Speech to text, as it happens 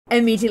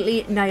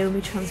Immediately,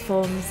 Naomi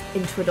transforms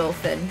into a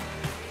dolphin.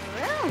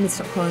 I need to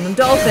stop calling them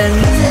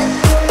dolphins.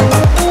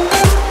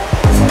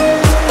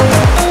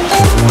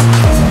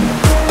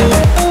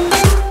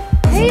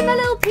 Hey my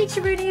little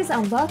peacheroonies,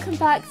 and welcome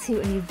back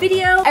to a new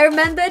video. I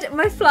remembered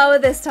my flower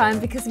this time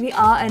because we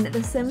are in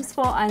The Sims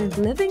 4 Island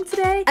living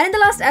today. And in the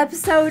last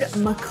episode,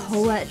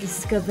 Makoa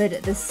discovered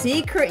the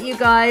secret, you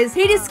guys.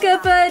 He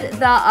discovered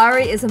that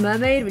Ari is a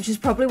mermaid, which is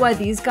probably why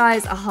these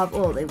guys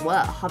they were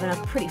having a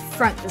pretty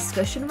frank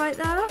discussion right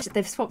there.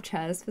 They've swapped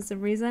chairs for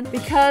some reason.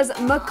 Because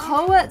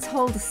Makoa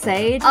told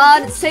Sage,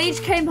 and Sage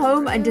came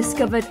home and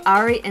discovered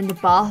Ari in the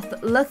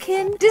bath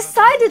looking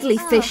decidedly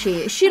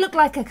fishy. She looked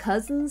like her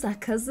cousins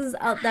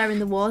out there in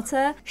the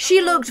water.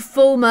 She looked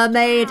full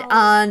mermaid,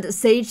 and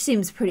Sage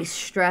seems pretty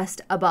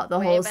stressed about the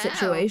whole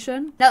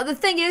situation. Now the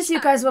thing is, you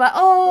guys were like,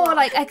 oh,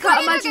 like I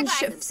can't imagine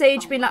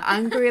Sage being like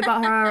angry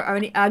about her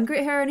or angry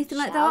at her or anything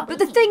like that. But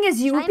the thing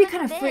is, you would be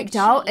kind of freaked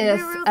out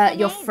if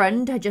your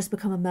friend had just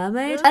become a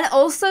mermaid. And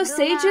also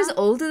Sage is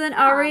older than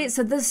Ari,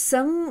 so there's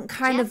some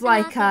kind of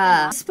like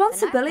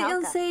responsibility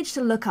on Sage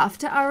to look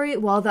after Ari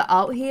while they're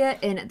out here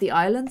in the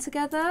island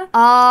together.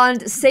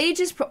 And Sage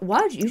is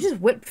wow, you just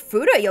whipped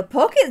food out your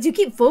pockets. You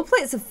keep full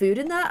plates of food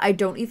in there? I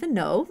don't even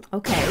know.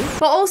 Okay.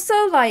 But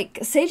also, like,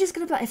 Sage is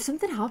gonna be like, if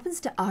something happens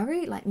to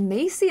Ari, like,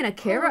 Macy and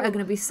Akira are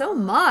gonna be so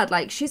mad.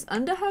 Like, she's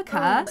under her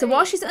care. So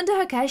while she's under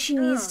her care, she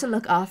needs to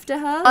look after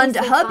her. And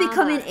her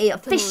becoming a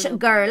fish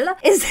girl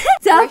is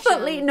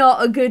definitely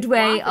not a good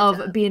way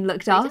of being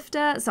looked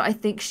after. So I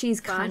think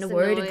she's kind of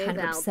worried and kind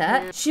of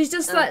upset. She's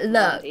just like,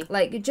 look,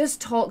 like, just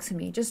talk to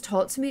me. Just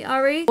talk to me,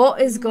 Ari.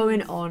 What is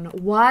going on?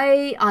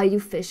 Why are you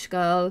fish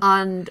girl?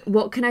 And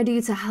what can I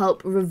do to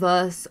help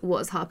reverse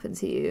what's happened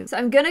to you? So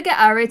I'm gonna get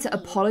Ari to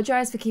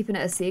apologize for keeping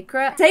it a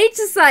secret. Sage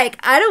is like,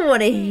 I don't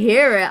want to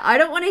hear it. I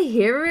don't want to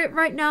hear it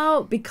right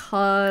now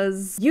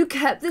because you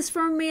kept this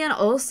from me, and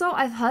also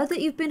I've heard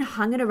that you've been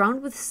hanging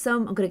around with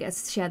some, I'm gonna get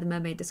to share the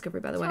mermaid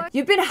discovery by the way.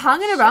 You've been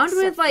hanging around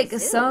with like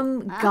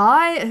some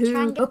guy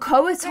who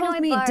Makoa told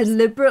me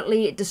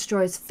deliberately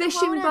destroys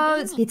fishing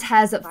boats. He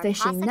tears up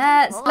fishing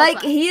nets.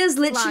 Like, he has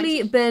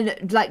literally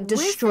been like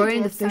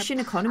destroying the fishing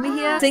economy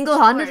here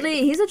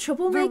single-handedly. He's a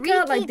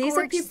troublemaker. Like, these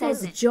are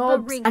people's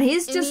jobs, and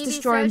he's just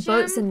destroying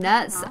boats and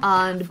nets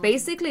and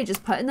basically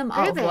just putting them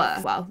out of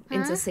work. Wow,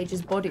 into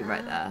Sage's body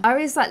right there.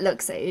 Ari's like,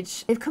 look,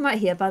 Sage, they've come out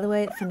here, by the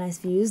way, for nice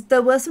views.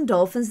 There were some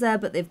dolphins there,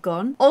 but they've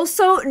gone.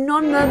 Also,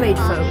 non-mermaid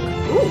folk.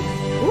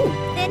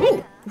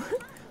 Ooh.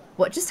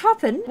 What just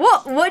happened?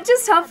 What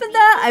just happened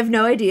there? I have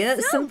no idea.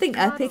 Something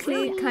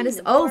epically kind of...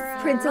 Oh,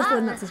 Princess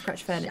will not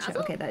scratch furniture.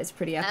 Okay, that is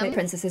pretty epic.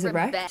 Princess is a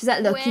wreck. She's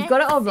like, look, you've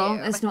got it all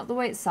wrong. It's not the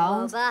way it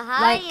sounds.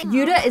 Like,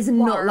 Yuta is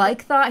not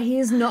like that. He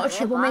is not a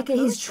troublemaker.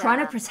 He's trying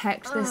to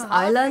protect this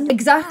island.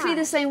 Exactly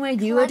the same way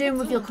you are doing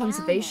with your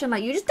conservation.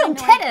 Like, you just don't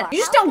get it. You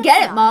just don't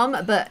get it, Mom.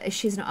 But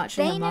she's not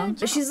actually her mom.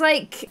 But she's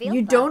like,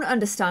 you don't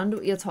understand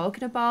what you're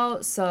talking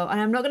about. So,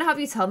 and I'm not going to have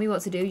you tell me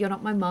what to do. You're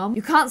not my mom.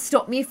 You can't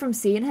stop me from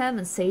seeing him.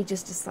 And Sage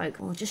is just like,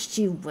 well, just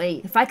you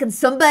wait. If I can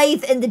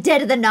sunbathe in the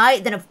dead of the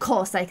night, then of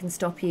course I can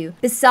stop you.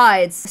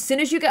 Besides, as soon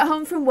as you get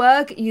home from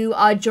work, you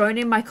are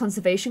joining my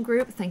conservation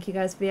group. Thank you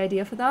guys for the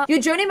idea for that. You're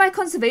joining my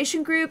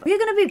conservation group. We're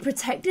going to be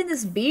protecting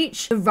this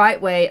beach the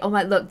right way. Oh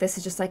my, look, this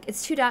is just like,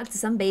 it's too dark to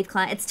sunbathe,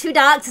 client. It's too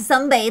dark to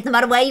sunbathe. No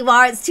matter where you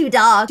are, it's too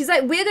dark. She's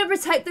like, we're going to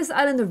protect this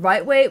island the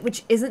right way,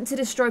 which isn't to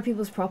destroy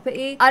people's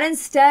property. And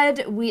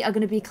instead, we are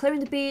going to be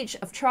clearing the beach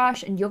of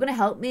trash, and you're going to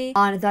help me.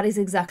 And that is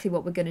exactly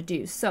what we're going to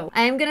do. So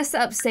I am going to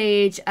set up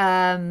Sage,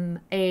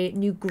 a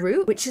new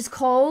group, which is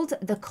called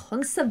the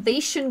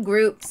Conservation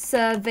Group.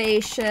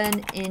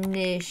 Conservation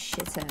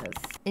Initiative.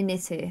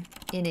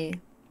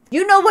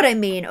 You know what I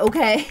mean,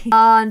 okay?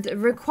 And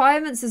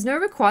requirements, there's no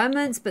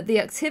requirements, but the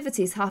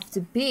activities have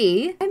to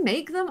be... I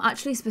make them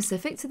actually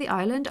specific to the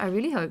island? I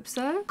really hope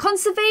so.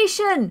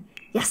 Conservation!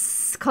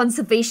 Yes,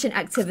 conservation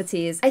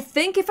activities. I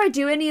think if I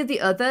do any of the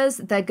others,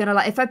 they're gonna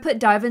like, if I put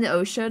dive in the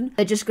ocean,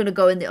 they're just gonna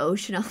go in the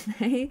ocean, aren't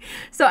they?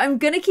 So I'm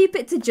gonna keep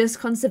it to just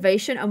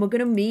conservation, and we're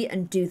gonna meet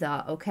and do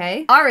that,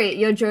 okay? Ari,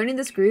 you're joining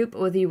this group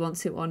whether you want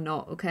to or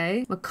not,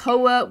 okay?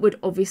 Makoa would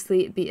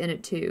obviously be in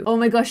it too. Oh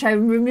my gosh, I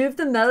removed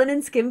the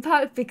melanin skin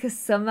pack because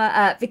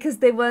Summer, because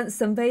they weren't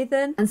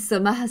sunbathing, and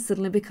Summer has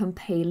suddenly become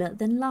paler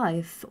than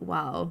life.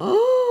 Wow.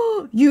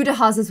 Oh, Yuta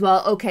has as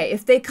well. Okay,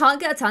 if they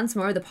can't get a tan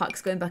tomorrow, the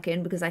pack's going back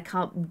in because I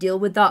can't deal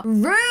with that.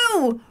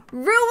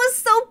 Rue was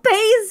so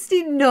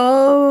pasty.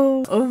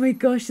 No. Oh my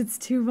gosh, it's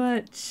too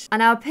much. And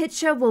our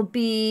picture will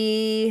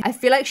be... I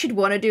feel like she'd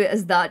want to do it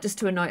as that just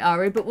to annoy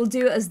Ari, but we'll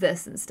do it as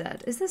this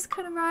instead. Is this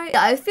kind of right?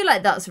 Yeah, I feel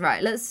like that's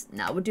right.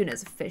 We're doing it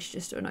as a fish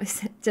just to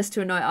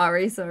annoy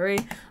Ari, sorry.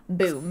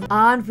 Boom.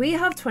 And we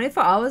have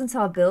 24 hours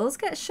until our bills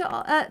get shut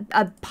off.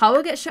 Our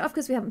power gets shut off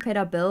because we haven't paid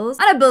our bills.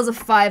 And our bills are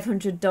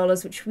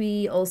 $500, which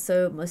we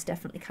also most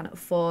definitely cannot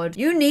afford.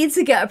 You need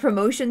to get a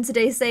promotion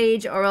today,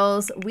 Sage, or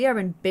else we are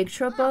in big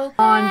trouble.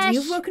 And and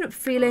you've woken up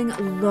feeling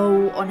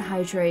low on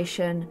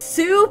hydration.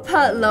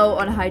 Super low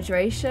on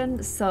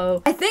hydration.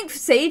 So I think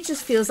Sage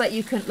just feels like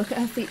you can, look at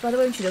her feet by the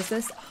way when she does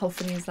this. How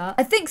funny is that?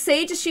 I think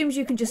Sage assumes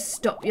you can just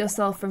stop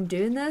yourself from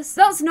doing this.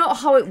 That's not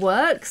how it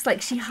works.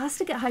 Like, she has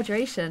to get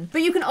hydration.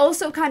 But you can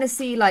also kind of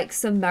see like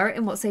some merit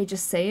in what Sage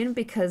is saying,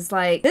 because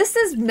like this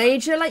is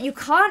major. Like, you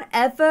can't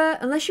ever,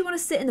 unless you want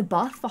to sit in the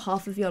bath for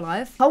half of your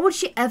life, how would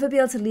she ever be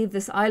able to leave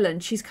this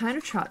island? She's kind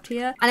of trapped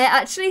here. And I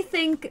actually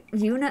think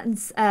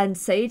Yuna and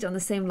Sage on the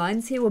same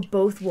lines here were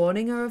both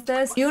warning her of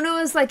this. Yuna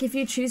was like, if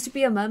you choose to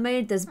be a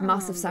mermaid, there's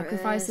massive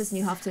sacrifices and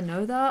you have to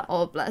know that.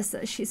 Oh, bless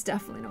her. She's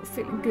definitely not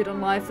feeling good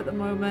on life at the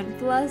moment.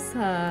 Bless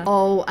her.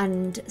 Oh,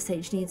 and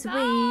Sage needs a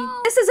wee.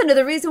 This is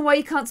another reason why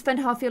you can't spend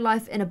half your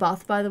life in a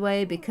bath, by the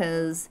way,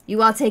 because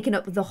you are taking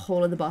up the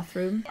whole of the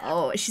bathroom.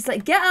 Oh, she's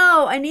like, get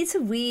out. I need to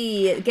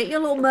wee. Get your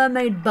little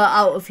mermaid butt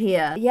out of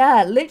here.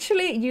 Yeah,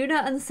 literally,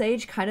 Yuna and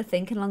Sage kind of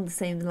thinking along the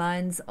same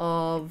lines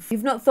of,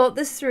 you've not thought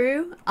this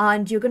through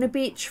and you're going to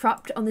be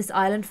trapped on this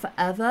island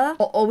forever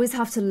or always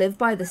have to live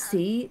by the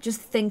sea.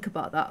 Just think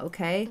about that,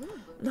 okay?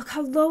 Look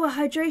how low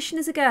her hydration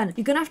is again.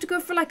 You're gonna have to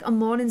go for like a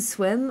morning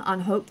swim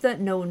and hope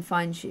that no one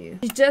finds you.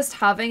 She's just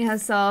having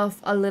herself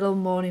a little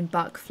morning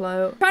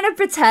backflow. Trying to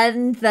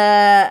pretend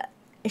that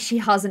she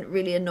hasn't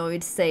really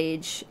annoyed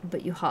Sage,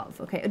 but you have,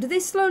 okay? Or do they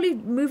slowly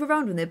move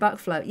around when they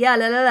backflow? Yeah,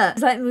 la la la.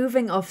 It's like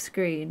moving off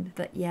screen,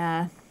 but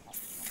yeah.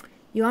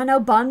 You are now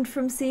banned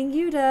from seeing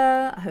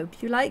Yuda. I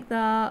hope you like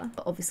that.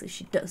 But obviously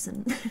she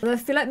doesn't. Although I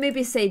feel like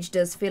maybe Sage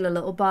does feel a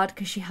little bad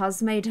because she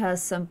has made her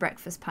some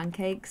breakfast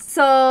pancakes.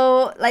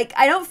 So, like,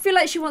 I don't feel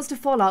like she wants to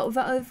fall out with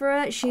it over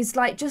it. She's,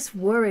 like, just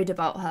worried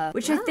about her,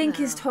 which I think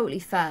is totally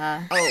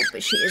fair. Oh,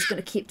 but she is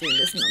going to keep doing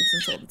this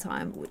nonsense all the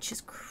time, which is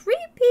creepy.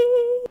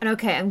 And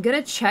okay, I'm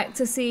going to check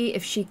to see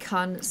if she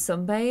can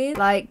sunbathe.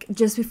 Like,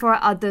 just before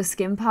I add those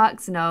skin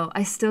packs, no,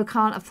 I still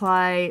can't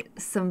apply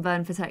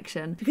sunburn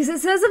protection because it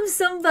says I'm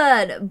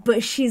sunburned.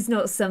 But she's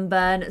not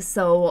sunburned,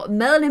 so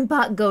melanin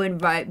pack going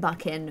right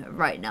back in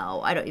right now.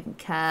 I don't even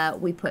care.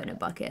 We putting it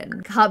back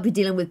in. Can't be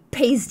dealing with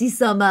pasty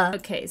summer.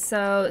 Okay,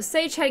 so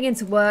Sage heading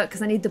into work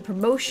because I need the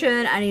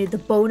promotion. I need the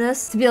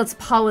bonus to be able to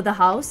power the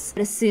house.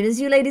 And as soon as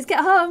you ladies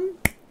get home,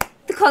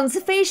 the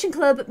conservation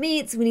club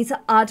meets. We need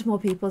to add more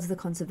people to the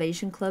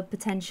conservation club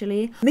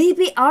potentially.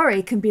 Maybe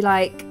Ari can be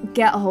like,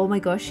 oh my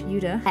gosh,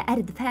 Yuda, I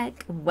added the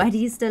pack. Why do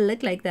you still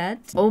look like that?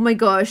 Oh my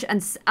gosh.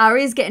 And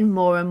Ari's getting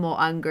more and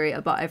more angry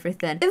about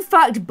everything. In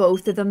fact,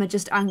 both of them are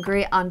just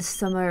angry and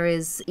Summer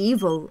is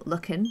evil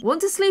looking.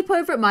 Want to sleep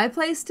over at my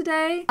place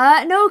today?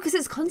 No, because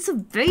it's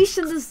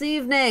conservation this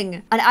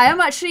evening. And I am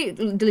actually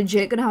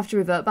legit gonna have to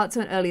revert back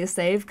to an earlier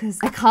save because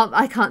I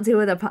can't deal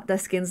with their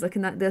skins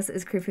looking like this.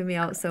 It's creeping me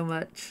out so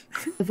much.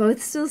 They're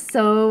both still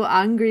so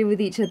angry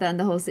with each other and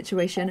the whole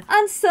situation.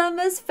 And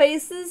Summer's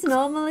face is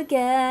normal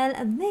again.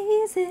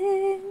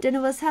 Amazing. Don't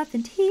know what's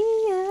happened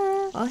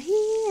here or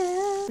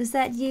here. Was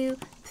that you,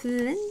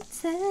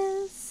 princess?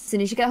 As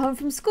soon as you get home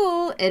from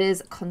school, it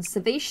is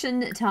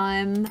conservation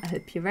time. I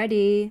hope you're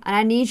ready. And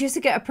I need you to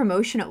get a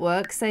promotion at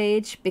work,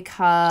 Sage,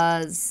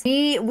 because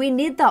we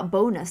need that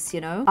bonus, you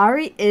know?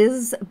 Ari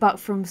is back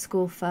from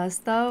school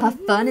first, though. Her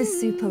fun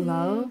is super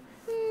low.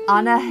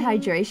 And her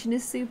hydration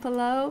is super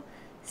low.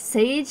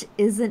 Sage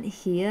isn't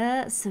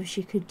here, so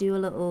she could do a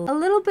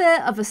little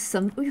bit of a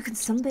oh, you can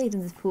sunbathe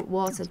in this pool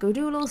water. Go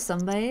do a little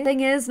sunbathe. Thing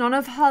is, none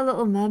of her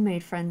little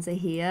mermaid friends are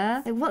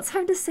here. Like, what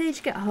time does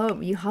Sage get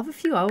home? You have a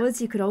few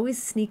hours. You could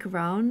always sneak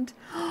around.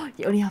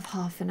 You only have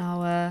half an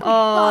hour.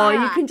 Oh,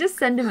 you can just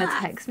send him a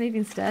text maybe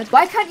instead.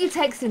 Why can't you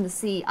text in the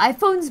sea?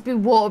 iPhones be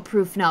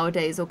waterproof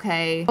nowadays,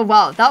 okay? Oh,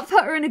 wow. That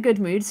put her in a good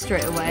mood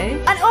straight away.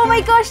 And oh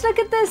my gosh, look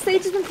at this.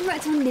 Sage has been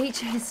promoted to a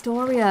nature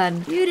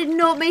historian. You did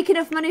not make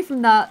enough money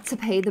from that to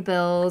pay the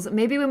bills.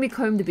 Maybe when we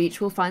comb the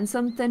beach we'll find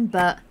something,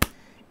 but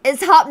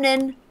it's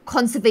happening.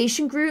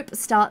 Conservation group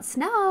starts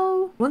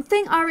now. One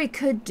thing Ari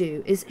could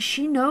do is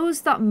she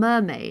knows that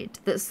mermaid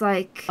that's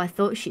like, I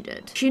thought she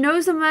did. She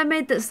knows a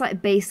mermaid that's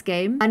like base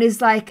game and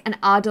is like an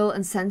adult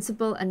and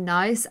sensible and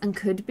nice and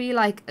could be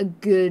like a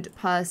good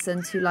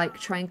person to like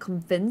try and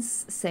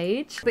convince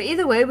Sage. But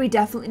either way, we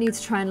definitely need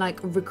to try and like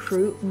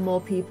recruit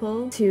more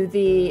people to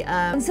the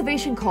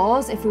conservation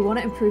cause if we want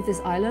to improve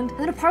this island. And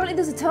then apparently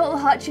there's a turtle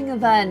hatching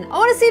event. I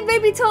want to see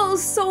baby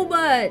turtles so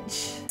much.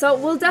 So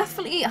we'll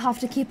definitely have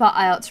to keep our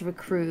eye out to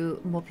recruit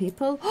more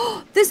people.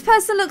 This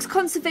person looks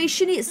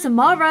conservation-y.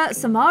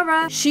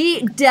 Samara.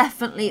 She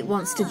definitely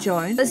wants to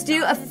join. Let's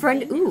do a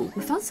friend. Ooh,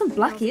 we found some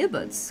black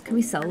earbuds. Can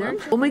we sell them?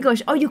 Oh my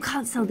gosh. Oh, you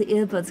can't sell the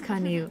earbuds,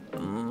 can you?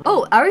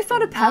 Oh, I already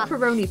found a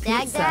pepperoni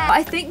pizza. But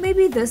I think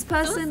maybe this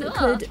person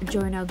could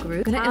join our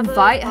group. I'm gonna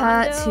invite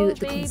her to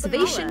the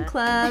conservation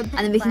club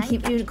and then we can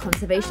keep doing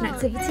conservation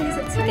activities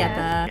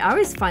together.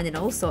 Ari's finding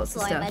all sorts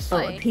of stuff. Oh,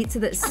 a pizza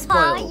that's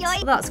spoiled.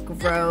 Well, that's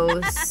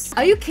gross.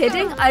 Are you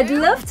kidding? I'd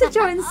love to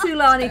join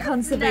Sulani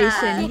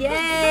conservation.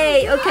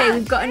 Yay! Okay,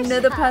 we've got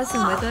another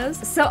person with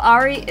us. So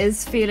Ari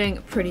is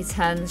feeling pretty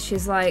tense.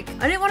 She's like,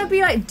 I don't want to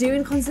be like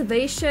doing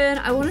conservation.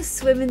 I want to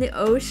swim in the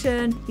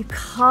ocean. You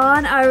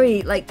can't,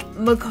 Ari. Like,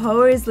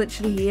 Makoa is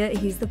literally here.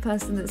 He's the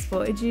person that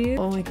spotted you.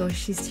 Oh my gosh,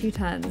 she's too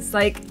tense.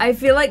 Like, I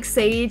feel like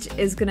Sage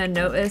is gonna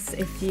notice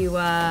if you're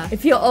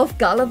off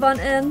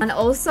gallivanting. And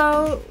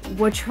also,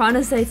 we're trying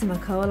to say to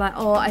Makoa, like,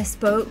 oh, I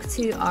spoke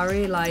to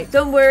Ari, like,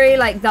 don't worry,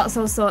 like, that's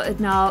all sorted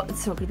now.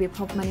 It's not gonna be a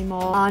problem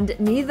anymore. And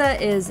neither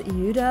is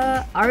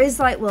Yuda. Ari's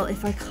like, well,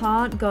 if I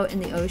can't go in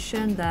the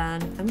ocean,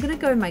 then I'm gonna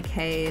go in my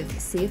cave,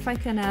 see if I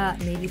can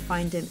maybe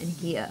find him in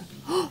here.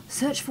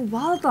 Search for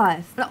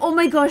wildlife. Oh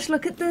my gosh,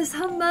 look at this.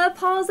 Her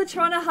merpals are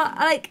trying to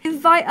like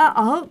invite her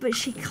out, but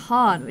she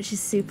can't, which is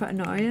super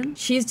annoying.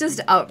 She's just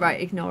outright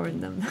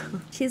ignoring them.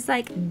 She's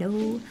like,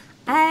 no,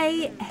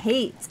 I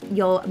hate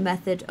your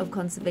method of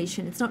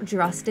conservation. It's not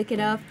drastic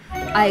enough.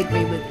 I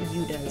agree with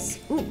Yuda's.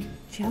 Ooh.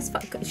 She has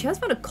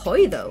found a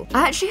koi though.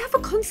 I actually have a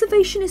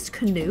conservationist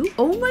canoe.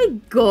 Oh my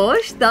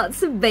gosh,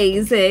 that's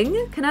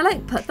amazing. Can I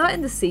like put that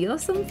in the sea or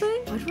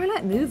something? Why do I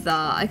like move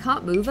that? I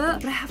can't move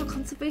it, but I have a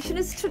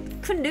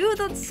conservationist canoe.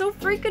 That's so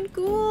freaking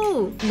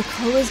cool.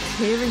 Makoa's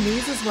clearing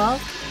these as well.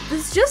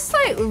 There's just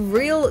like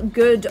real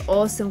good,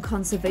 awesome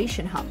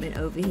conservation happening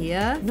over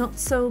here. Not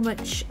so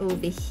much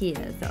over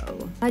here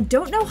though. I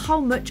don't know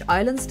how much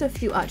island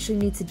stuff you actually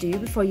need to do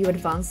before you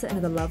advance at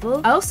another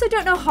level. I also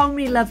don't know how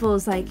many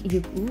levels like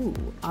you, ooh,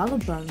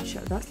 olive branch.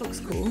 That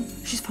looks cool.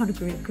 She's found a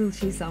great grilled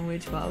cheese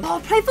sandwich. Wow.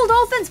 Oh, playful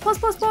dolphins.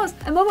 Pause.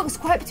 A moment was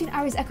quiet between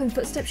Ari's echoing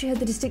footsteps. She heard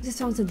the distinctive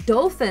sounds of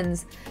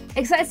dolphins.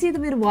 Excited to see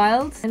them in the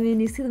wild. I mean,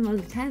 you see them all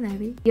the time,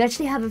 maybe. You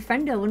actually have a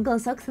friendo. One girl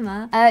sucks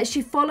them.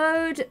 She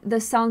followed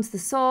the sounds to the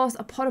source.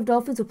 A pod of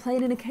dolphins were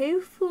playing in a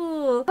cave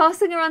pool,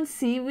 tossing around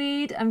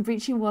seaweed and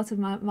breaching water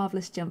with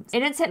marvelous jumps. It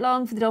didn't take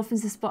long for the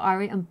dolphins to spot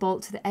Ari and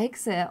bolt to the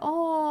exit.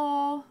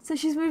 Oh, so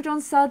she's moved on,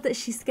 sad that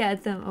she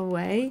scared them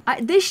away.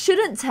 They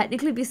shouldn't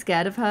technically be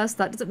scared of her, so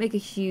that doesn't make a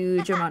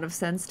huge amount of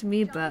sense to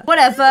me, but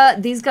whatever.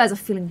 These guys are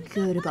feeling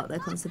good about their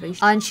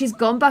conservation. And she's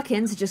gone back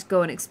in to just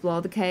go and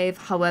explore the cave.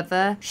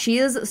 However, she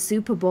is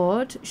super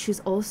bored. She's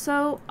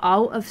also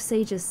out of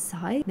Sage's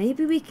sight.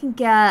 Maybe we can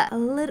get a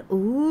little...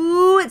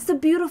 Ooh, it's the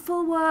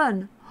beautiful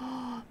one.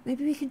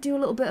 Maybe we could do a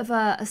little bit of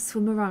a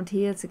swim around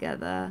here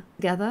together.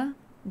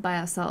 By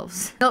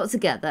ourselves. Not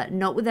together,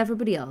 not with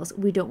everybody else.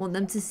 We don't want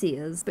them to see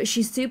us. But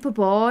she's super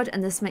bored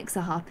and this makes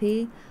her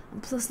happy.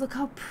 And plus, look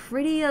how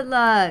pretty it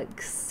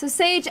looks. So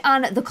Sage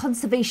and the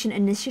Conservation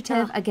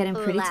Initiative are getting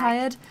pretty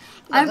tired.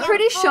 I'm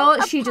pretty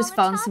sure she just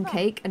found some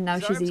cake and now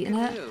she's eating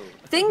it.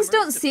 Things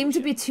don't seem to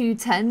be too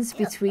tense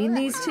between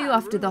these two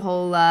after the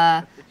whole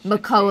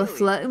Makoa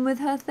flirting with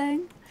her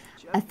thing.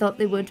 I thought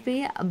they would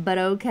be, but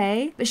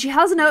okay. But she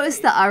has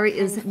noticed that Ari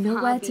is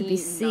nowhere to be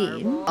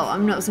seen. Oh,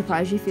 I'm not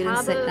surprised she's feeling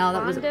sick now.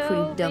 That was a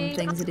pretty dumb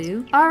thing to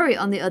do. Ari,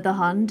 on the other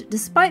hand,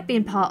 despite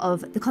being part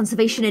of the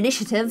Conservation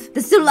Initiative, the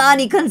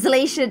Solani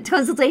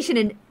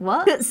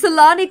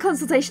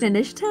Consultation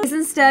Initiative, is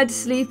instead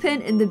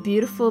sleeping in the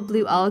beautiful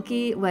blue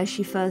algae where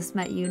she first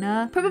met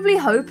Yuna. Probably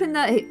hoping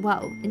that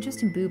wow,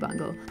 interesting boob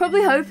angle.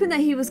 Probably hoping that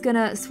he was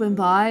gonna swim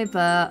by,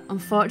 but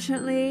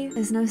unfortunately,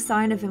 there's no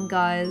sign of him,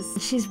 guys.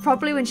 She's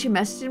probably, when she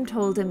messaged him,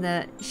 told him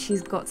that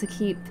she's got to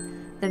keep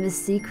them a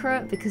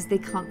secret because they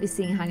can't be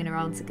seen hanging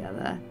around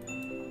together.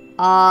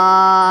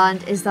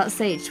 And is that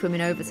Sage swimming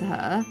over to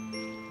her?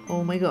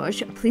 Oh my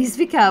gosh, please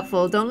be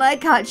careful. Don't let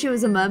her catch you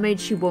as a mermaid.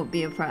 She won't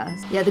be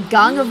impressed. Yeah, the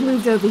gang have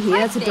moved over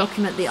here to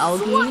document the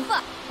algae.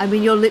 I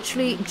mean, you're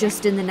literally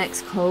just in the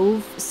next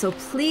cove, so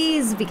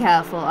please be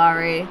careful,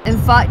 Ari. In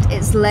fact,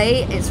 it's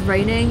late, it's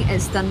raining,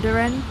 it's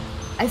thundering.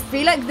 I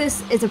feel like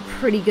this is a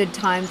pretty good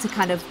time to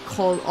kind of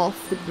call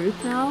off the group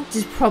now.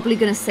 She's probably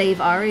gonna save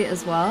Ari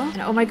as well.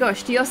 And oh my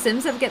gosh, do your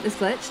Sims ever get this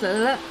glitch? Look,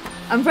 look, look.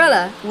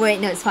 Umbrella. Wait,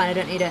 no, it's fine. I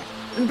don't need it.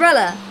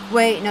 Umbrella.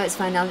 Wait, no, it's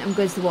fine now. I'm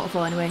going to the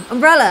waterfall anyway.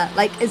 Umbrella.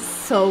 Like, it's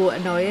so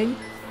annoying.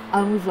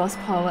 And we've lost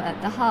power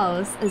at the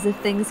house, as if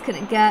things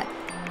couldn't get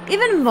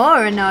even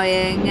more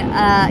annoying.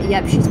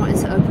 Yep, she's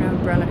wanting to open her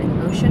umbrella in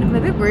the ocean. I'm a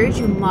bit worried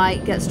you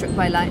might get struck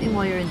by lightning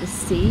while you're in the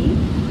sea.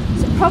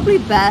 So probably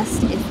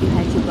best if you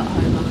head your butt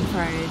home, I'm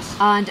afraid.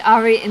 And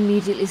Ari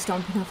immediately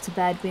stomping off to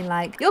bed, being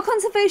like, your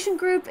conservation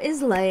group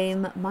is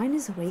lame. Mine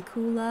is way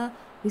cooler.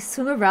 We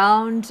swim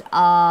around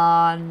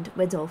and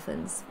we're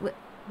dolphins.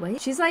 Wait,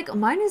 she's like,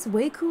 mine is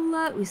way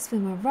cooler. We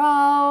swim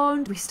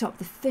around. We stop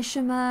the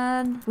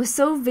fisherman. We're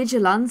so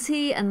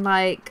vigilante and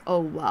like, oh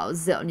wow,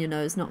 zit on your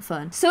nose, not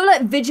fun. So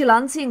like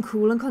vigilante and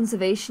cool and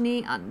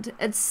conservation-y, and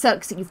it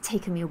sucks that you've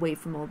taken me away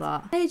from all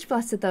that. Sage,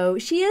 bless her though,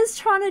 she is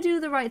trying to do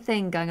the right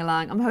thing,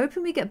 gang-a-lang. I'm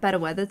hoping we get better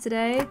weather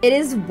today. It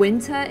is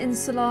winter in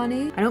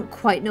Solani. I don't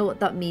quite know what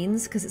that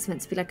means because it's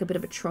meant to be like a bit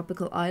of a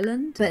tropical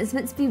island, but it's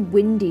meant to be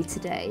windy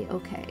today.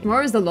 Okay.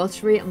 Tomorrow is the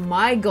lottery.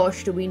 My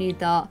gosh, do we need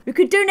that. We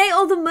could donate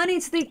all the money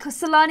to the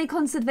Solani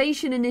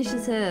Conservation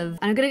Initiative.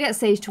 And I'm gonna get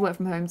Sage to work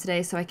from home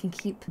today so I can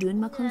keep doing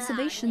my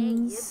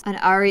conservations. And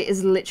Ari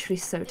is literally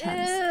so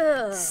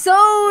tense.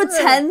 So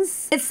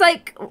tense. It's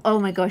like, oh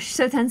my gosh,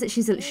 so tense that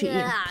she's literally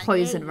eating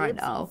poison right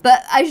now.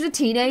 But as a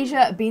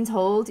teenager, being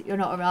told you're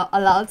not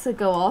allowed to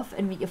go off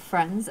and meet your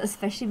friends,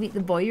 especially meet the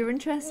boy you're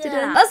interested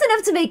in, that's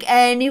enough to make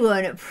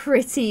anyone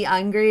pretty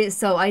angry.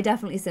 So I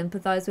definitely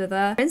sympathize with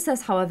her.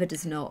 Princess, however,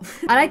 does not.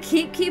 And I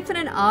keep keeping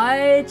an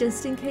eye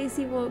just in case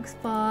he walks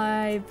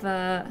by,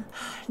 but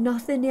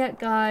nothing yet,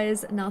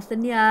 guys,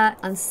 nothing yet.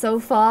 And so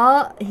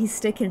far, he's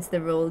sticking to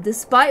the rule.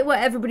 Despite what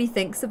everybody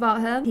thinks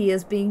about him, he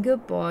has been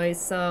good boy,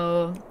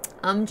 so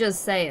I'm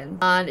just saying.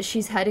 And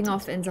she's heading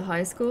off into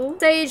high school.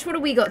 Sage, what do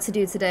we got to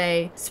do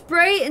today?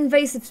 Spray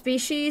invasive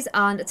species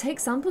and take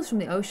samples from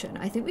the ocean.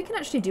 I think we can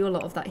actually do a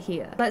lot of that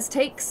here. Let's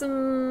take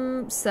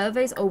some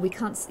surveys. Oh, we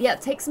can't. Yeah,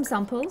 take some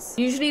samples.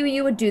 Usually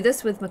you would do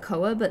this with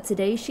Makoa, but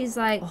today she's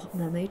like, oh,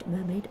 mermaid,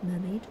 mermaid,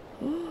 mermaid.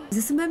 Is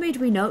this a mermaid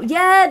we know?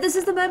 Yeah, this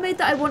is the mermaid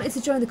that I wanted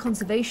to join the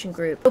conservation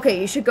group. Okay,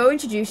 you should go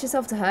introduce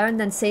yourself to her and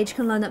then Sage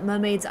can learn that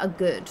mermaids are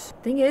good.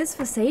 Thing is,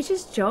 for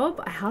Sage's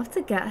job, I have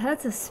to get her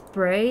to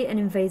spray an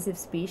invasive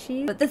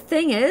species. But the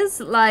thing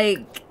is,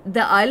 like,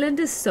 the island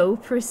is so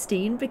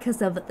pristine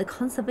because of the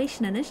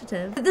conservation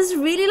initiative. There's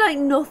really like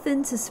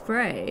nothing to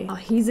spray. Oh,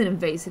 he's an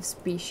invasive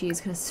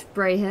species, gonna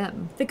spray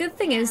him. The good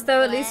thing is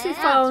though, at least we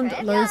found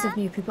loads of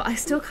new people. I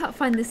still can't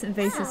find this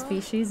invasive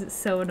species, it's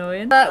so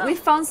annoying. But we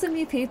found some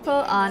new people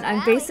and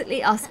I'm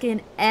basically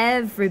asking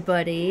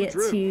everybody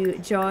to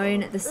join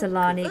the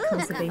Solani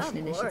Conservation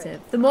Initiative.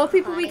 The more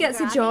people we get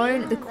to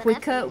join, the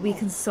quicker we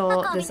can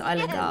sort this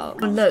island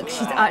out. And look,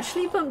 she's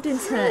actually bumped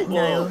into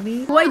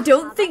Naomi, who I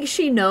don't think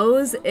she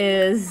knows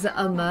is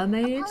a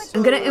mermaid.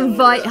 I'm gonna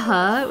invite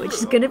her, which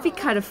is gonna be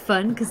kind of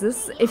fun because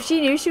this, if she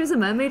knew she was a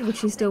mermaid, would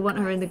she still want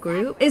her in the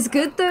group? It's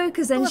good though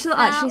because then she'll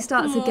actually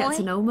start to get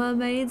to know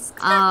mermaids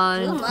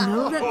and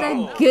know that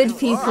they're good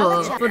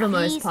people for the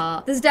most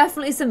part. There's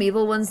definitely some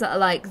evil ones that are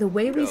like, the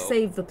way we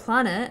save the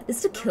planet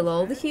is to kill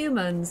all the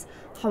humans.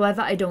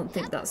 However, I don't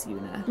think that's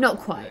Yuna. Not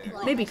quite.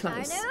 Maybe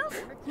close.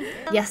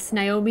 Yes,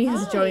 Naomi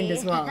has joined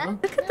as well.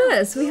 Look at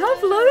this. We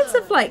have loads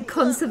of like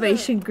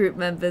conservation group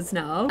members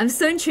now. I'm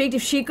so intrigued.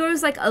 If she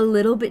goes like a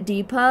little bit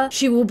deeper,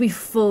 she will be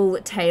full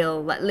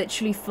tail, like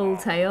literally full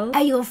tail.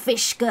 Hey, your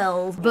fish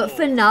girl. But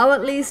for now,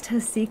 at least,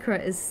 her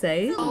secret is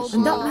safe.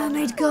 And that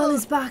mermaid girl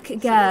is back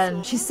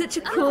again. She's such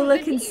a cool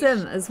looking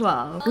sim as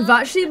well. We've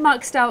actually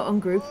maxed out on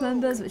group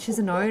members, which is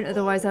annoying.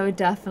 Otherwise, I would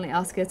definitely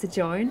ask her to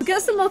join. We'll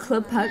get some more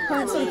club perk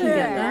points so we can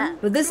get there.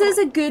 But this is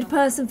a good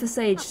person for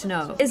Sage to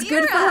know. It's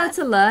good for her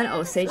to learn.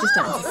 Oh, Sage is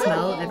starting to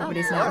smell.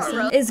 Everybody's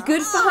noticing. It's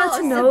good for her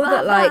to know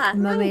that like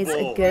mermaids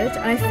are good.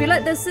 And I feel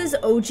like this is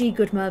OG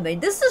good mermaid.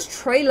 This is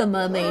trailer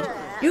mermaid.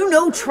 You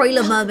know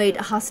trailer mermaid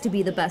has to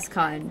be the best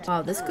kind.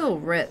 Wow, this girl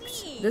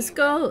ripped. This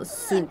girl is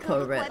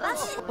super ripped.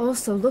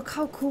 Also, look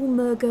how cool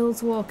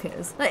Mergirl's walk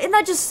is. Like, isn't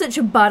that just such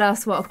a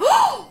badass walk?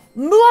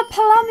 Mua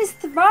Palam is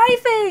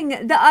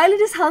thriving! The island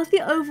is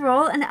healthy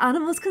overall and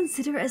animals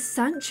consider it a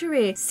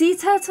sanctuary. Sea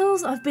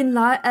turtles have been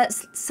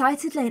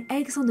sighted laying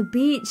eggs on the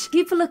beach.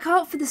 Keep a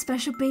lookout for the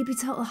special baby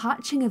turtle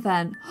hatching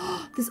event.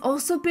 There's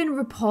also been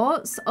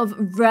reports of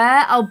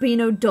rare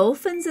albino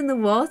dolphins in the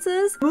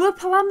waters. Mua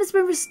Palam has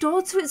been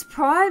restored to its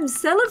prime.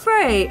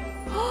 Celebrate!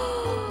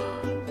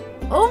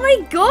 Oh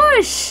my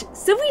gosh!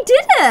 So we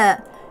did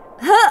it!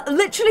 Her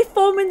literally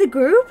forming the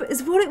group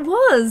is what it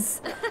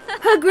was.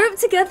 Her group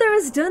together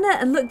has done it.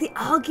 And look, the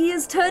algae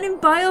is turning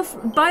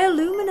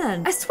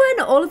bioluminescent. I swear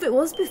not all of it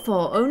was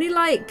before. Only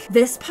like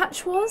this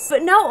patch was.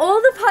 But now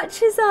all the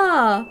patches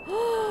are.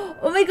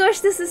 Oh my gosh,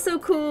 this is so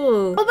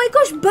cool. Oh my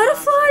gosh,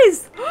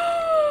 butterflies.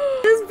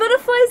 There's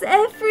butterflies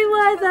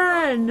everywhere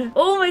then.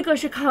 Oh my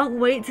gosh, I can't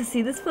wait to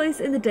see this place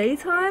in the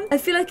daytime. I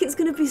feel like it's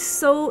going to be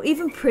so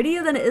even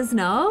prettier than it is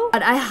now.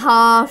 And I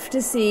have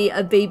to see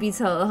a baby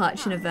turtle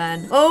hatching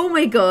event. Oh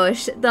my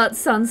gosh, that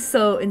sounds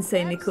so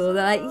insanely cool.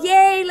 They're like,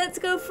 yay, let's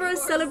go for a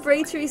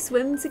celebratory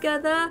swim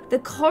together. The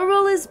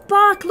coral is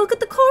back. Look at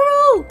the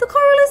coral. The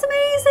coral is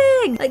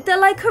amazing. Like, they're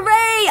like,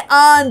 hooray.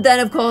 And then,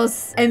 of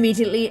course,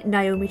 immediately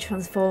Naomi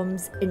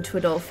transforms into a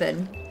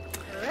dolphin.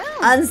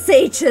 And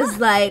Sage is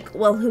like,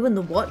 well, who in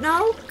the what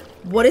now?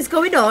 What is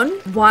going on?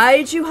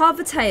 Why do you have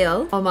a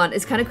tail? Oh man,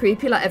 it's kind of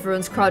creepy. Like,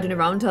 everyone's crowding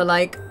around her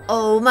like,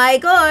 oh my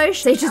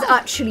gosh. Sage is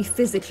actually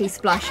physically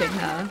splashing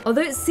her.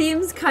 Although it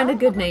seems kind of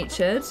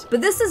good-natured.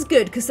 But this is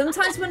good because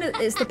sometimes when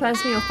it's the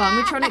person in your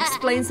family trying to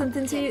explain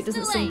something to you, it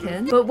doesn't sink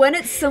in. But when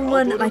it's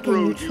someone like a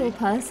neutral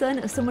person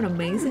or someone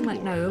amazing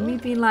like Naomi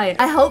being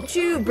like, I helped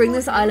you bring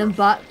this island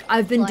back.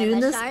 I've been doing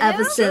this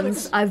ever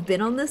since I've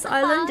been on this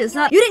island. It's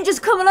not, you didn't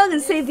just come along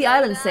and save the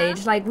island,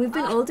 Sage. Like, we've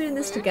been all doing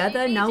this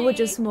together. Now we're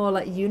just more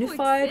like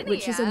unified,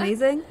 which is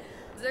amazing.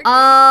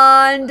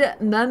 And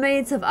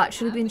mermaids have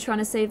actually been trying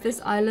to save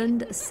this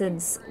island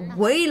since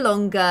way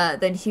longer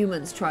than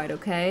humans tried,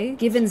 okay?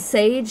 Giving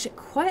Sage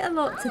quite a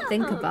lot to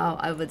think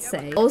about, I would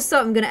say. Also,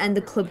 I'm gonna end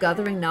the club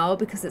gathering now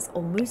because it's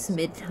almost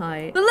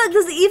midnight. But look,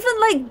 there's even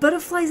like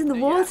butterflies in the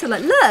water.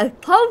 Like,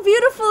 look, how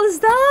beautiful is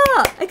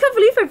that? I can't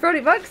believe I brought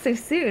it back so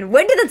soon.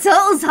 When did the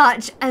turtles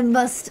hatch? I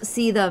must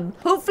see them.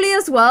 Hopefully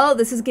as well,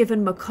 this has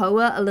given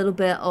Makoa a little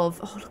bit of,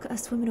 oh, look at her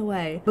swimming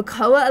away.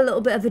 Makoa a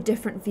little bit of a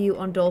different view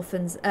on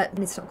dolphins. I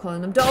need to stop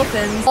calling them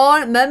dolphins.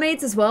 On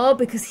mermaids as well,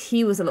 because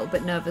he was a little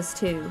bit nervous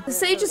too. The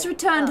sage has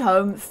returned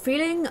home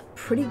feeling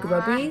pretty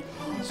grubby.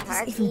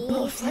 There's even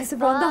butterflies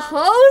around the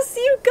house,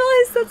 you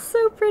guys, that's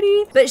so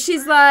pretty. But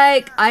she's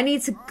like, I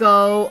need to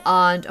go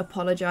and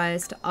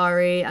apologize to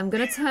Ari. I'm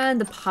gonna turn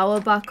the power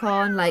back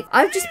on. Like,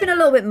 I've just been a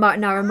little bit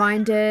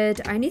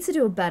narrow-minded. I need to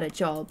do a better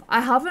job.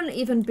 I haven't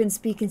even been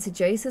speaking to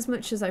Jace as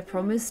much as I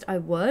promised I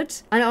would.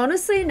 And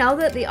honestly, now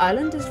that the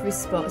island is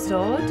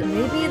restored,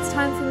 maybe it's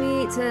time for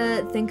me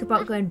to think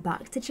about going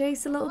back to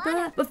Jace a little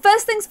bit. But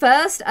first things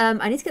first,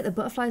 I need to get the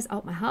butterflies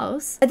out my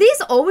house. Are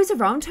these always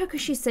around her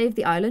because she saved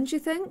the island, you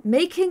think?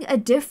 Making a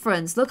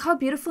difference. Look how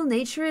beautiful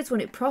nature is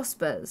when it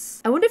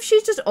prospers. I wonder if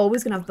she's just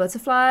always gonna have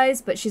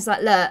butterflies, but she's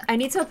like, look, I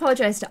need to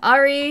apologize to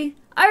Ari.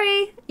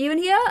 Ari, you in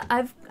here?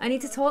 I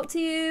need to talk to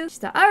you.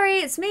 She's like, Ari,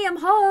 it's me, I'm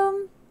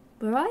home.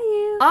 Where are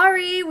you?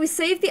 Ari, we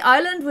saved the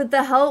island with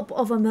the help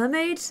of a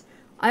mermaid.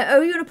 I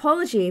owe you an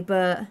apology,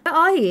 but where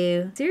are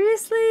you?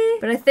 Seriously?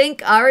 But I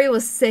think Ari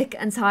was sick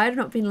and tired of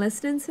not being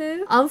listened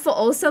to. And for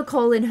also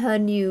calling her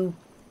new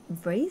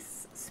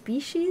race,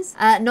 species,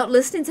 not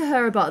listening to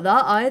her about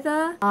that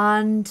either.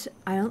 And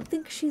I don't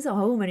think she's at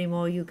home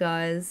anymore, you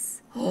guys.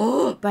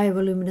 Oh,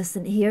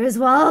 bioluminescent here as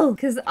well.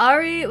 Because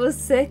Ari was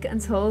sick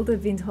and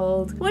we've been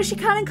told what she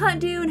can and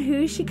can't do and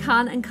who she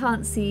can and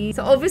can't see.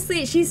 So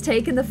obviously she's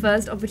taken the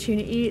first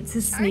opportunity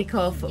to sneak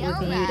off with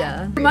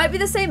Yuda. She might be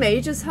the same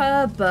age as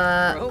her,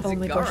 but oh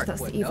my gosh,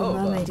 that's the evil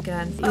mermaid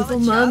again. The evil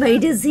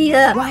mermaid is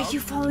here. Why are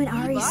you following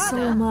Ari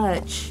so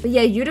much? But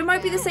yeah, Yuda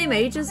might be the same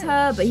age as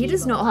her, but he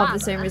does not have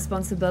the same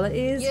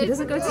responsibilities. He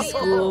doesn't go to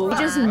school.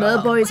 He just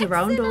merboys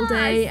around all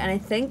day, and I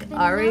think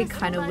Ari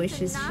kind of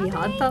wishes she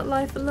had that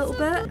life a little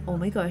bit. Oh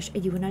my gosh, are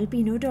you an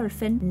albino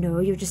dolphin? No,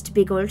 you're just a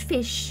big old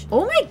fish.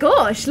 Oh my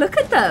gosh, look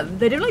at them.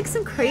 They do like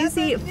some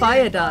crazy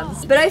fire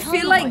dance. But I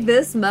feel like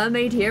this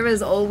mermaid here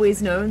has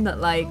always known that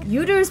like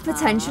Yuda is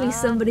potentially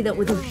somebody that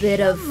with a bit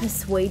of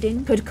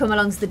persuading could come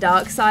along to the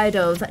dark side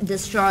of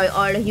destroy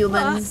all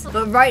humans.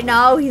 But right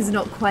now he's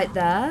not quite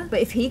there.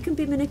 But if he can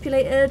be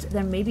manipulated,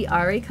 then maybe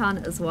Ari can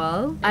as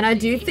well. And I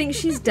do think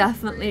she's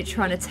definitely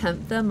trying to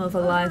tempt them of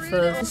a life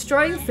of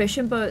destroying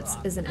fishing boats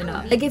isn't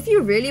enough. Like if you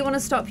really want to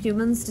stop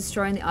humans destroying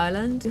the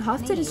island, you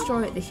have to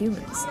destroy the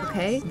humans,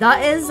 okay?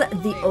 That is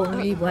the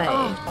only way.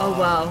 Oh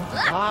wow.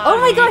 Oh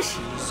my gosh!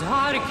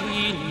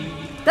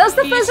 That's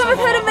the first time I've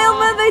heard a male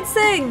mermaid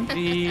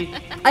sing!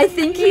 I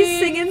think he's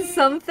singing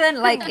something,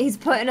 like he's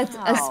putting a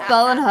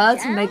spell on her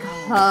to make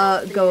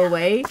her go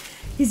away.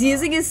 He's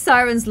using his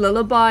siren's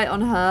lullaby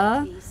on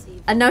her.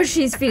 And now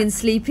she's feeling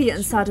sleepy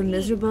and sad and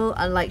miserable,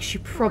 and like she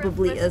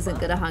probably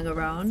isn't gonna hang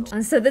around.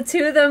 And so the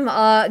two of them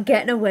are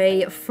getting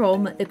away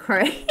from the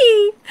Cray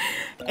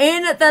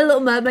in their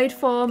little mermaid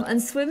form and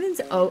swimming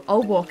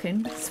or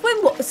walking.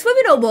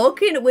 Swimming or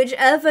walking,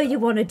 whichever you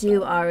want to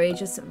do, Ari.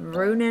 Just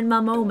ruining my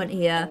moment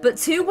here. But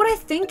to what I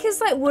think is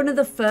like one of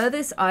the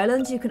furthest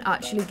islands you can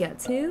actually get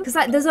to. Because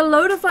like there's a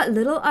load of like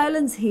little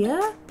islands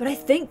here, but I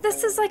think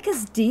this is like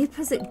as deep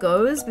as it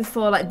goes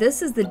before like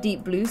this is the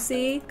deep blue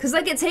sea. Because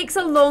like it takes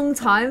a long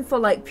time for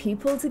like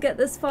people to get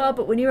this far,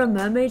 but when you're a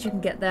mermaid you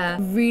can get there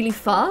really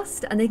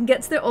fast and they can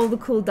get to all the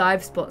cool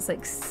dive spots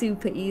like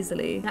super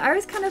easily. Now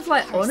Ari's kind of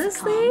like,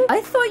 honestly,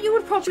 I thought you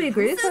would probably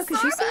agree with her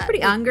because you seem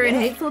pretty angry and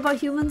hateful about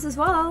humans as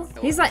well.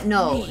 He's like,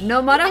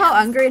 no matter how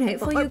angry and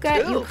hateful you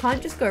get, you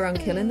can't just go around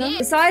killing them.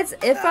 Besides,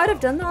 if I'd have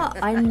done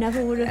that, I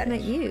never would have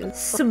met you.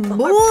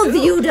 Smooth,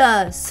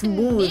 Yuda,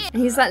 smooth.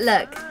 And he's like,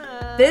 look,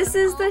 this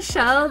is the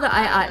shell that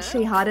I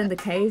actually had in the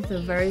cave the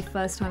very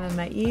first time I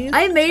met you.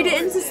 I made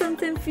it into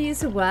something for you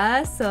to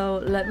wear,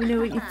 so let me know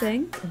what you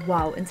think.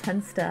 Wow,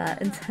 intense stare,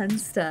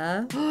 intense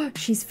stare.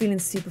 She's feeling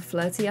super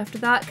flirty after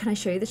that. Can I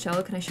show you the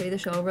shell? Can I show you the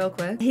shell real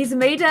quick? He's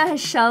made her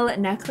shell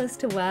necklace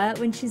to wear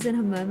when she's in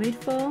her mermaid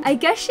form. I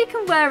guess she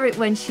can wear it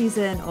when she's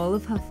in all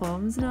of her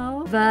forms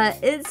now, but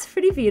it's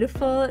pretty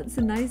beautiful. It's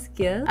a nice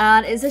gift.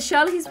 And it's a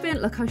shell he's been,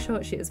 look how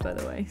short she is by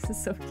the way. This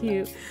is so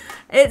cute.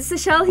 It's a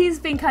shell he's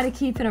been kind of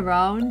keeping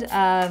around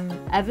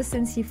ever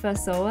since he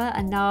first saw her,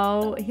 and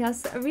now he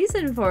has a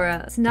reason for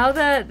it. So now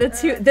the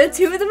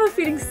two of them are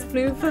feeling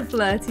super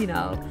flirty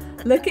now.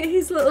 Look at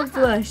his little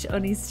blush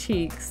on his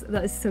cheeks.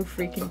 That is so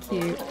freaking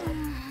cute.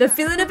 They're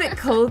feeling a bit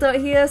cold out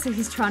here, so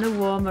he's trying to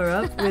warm her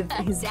up with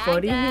his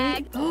body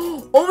heat.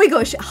 Oh my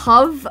gosh,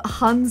 have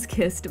hands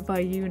kissed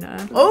by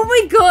Yuna. Oh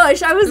my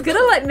gosh, I was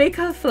gonna like make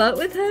her flirt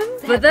with him,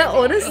 but they're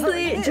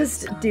honestly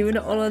just doing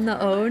it all on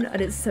their own,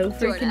 and it's so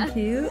freaking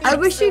cute. I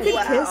wish you could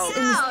kiss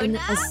in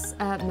as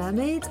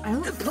mermaids. I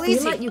don't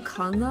feel like you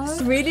can though.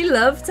 I'd really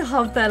love to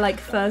have their like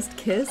first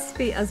kiss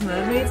be as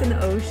mermaids in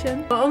the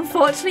ocean, but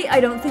unfortunately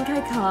I don't think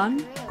I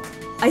can.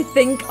 I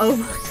think, oh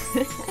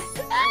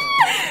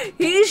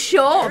he's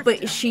short,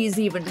 but she's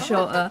even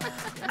shorter.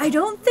 I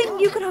don't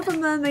think you could have a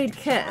mermaid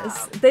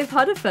kiss. They've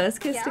had a first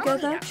kiss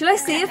together. Should I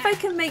see if I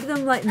can make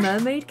them like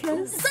mermaid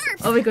kiss?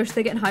 Oh my gosh,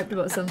 they're getting hyped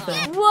about something.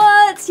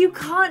 What? You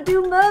can't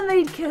do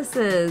mermaid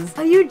kisses.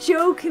 Are you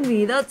joking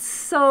me? That's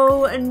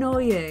so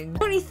annoying.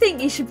 Don't you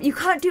think you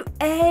can't do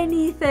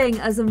anything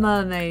as a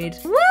mermaid?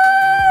 What?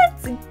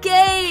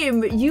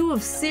 Game, you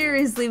have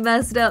seriously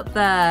messed up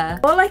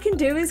there. All I can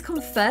do is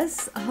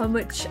confess how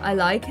much I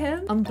like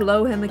him and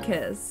blow him a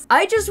kiss.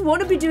 I just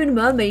want to be doing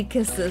mermaid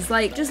kisses.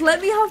 Like, just let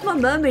me have my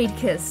mermaid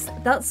kiss.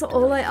 That's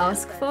all I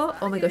ask for.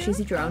 Oh my gosh, is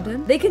he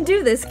drowning? They can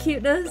do this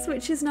cuteness,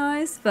 which is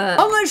nice, but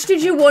how much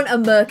did you want a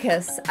mer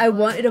kiss? I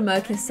wanted a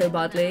mer kiss so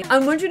badly.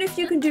 I'm wondering if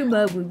you can do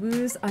mer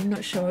woo-woos. I'm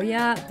not sure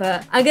yet,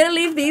 but I'm gonna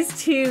leave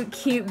these two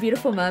cute,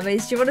 beautiful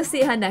mermaids. Do you want to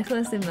see her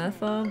necklace in mer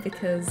form?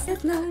 Because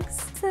it looks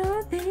so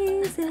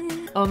amazing.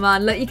 Oh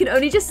man, look, you can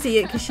only just see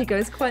it because she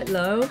goes quite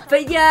low.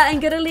 But yeah, I'm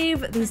gonna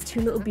leave these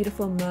two little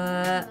beautiful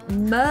mer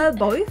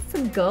boys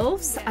and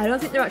girls. I don't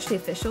think they're actually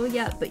official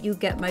yet, but you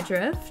get my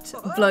drift.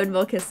 Blown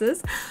more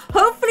kisses.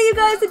 Hopefully you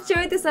guys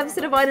enjoyed this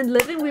episode of Island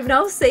Living. We've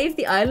now saved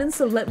the island,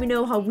 so let me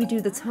know how we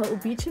do the Turtle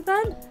Beach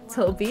event.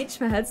 Turtle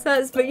Beach, my head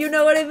says, but you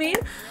know what I mean.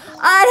 And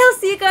I'll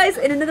see you guys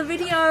in another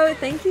video.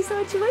 Thank you so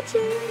much for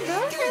watching.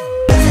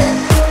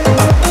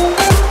 Bye.